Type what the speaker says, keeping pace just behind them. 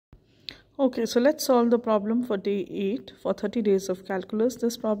Okay, so let's solve the problem for day 8 for 30 days of calculus.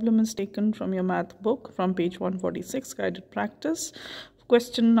 This problem is taken from your math book from page 146, guided practice.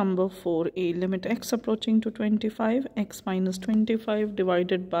 Question number 4a, limit x approaching to 25, x minus 25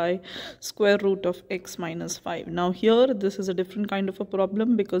 divided by square root of x minus 5. Now here this is a different kind of a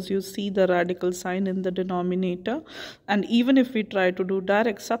problem because you see the radical sign in the denominator, and even if we try to do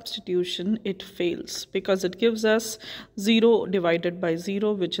direct substitution, it fails because it gives us 0 divided by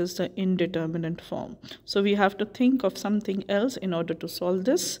 0, which is the indeterminate form. So we have to think of something else in order to solve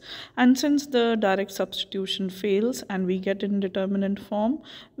this, and since the direct substitution fails and we get indeterminate form,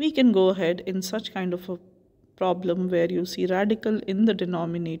 we can go ahead in such kind of a problem where you see radical in the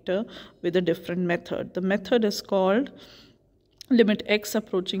denominator with a different method. The method is called limit x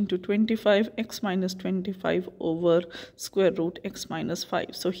approaching to 25, x minus 25 over square root x minus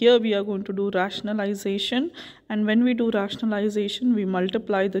 5. So here we are going to do rationalization, and when we do rationalization we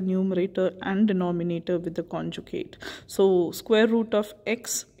multiply the numerator and denominator with the conjugate. So square root of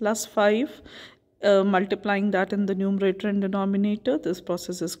x plus 5, multiplying that in the numerator and denominator, this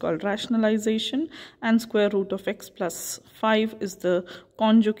process is called rationalization, and square root of x plus 5 is the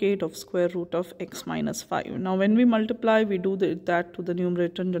conjugate of square root of x minus 5. Now when we multiply, we do that to the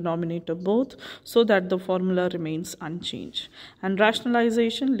numerator and denominator both, so that the formula remains unchanged. And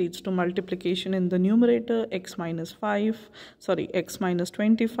rationalization leads to multiplication in the numerator, x minus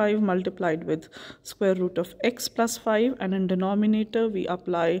 25 multiplied with square root of x plus 5, and in denominator we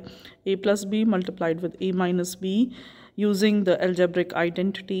apply a plus b multiplied with a minus b using the algebraic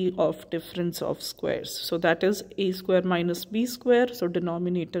identity of difference of squares. So that is a square minus b square, so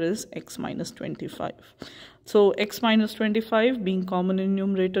denominator is x minus 25. So x minus 25 being common in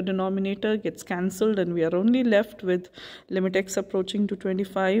numerator denominator gets cancelled, and we are only left with limit x approaching to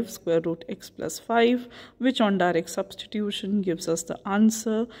 25 square root x plus 5, which on direct substitution gives us the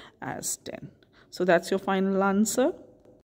answer as 10. So that's your final answer.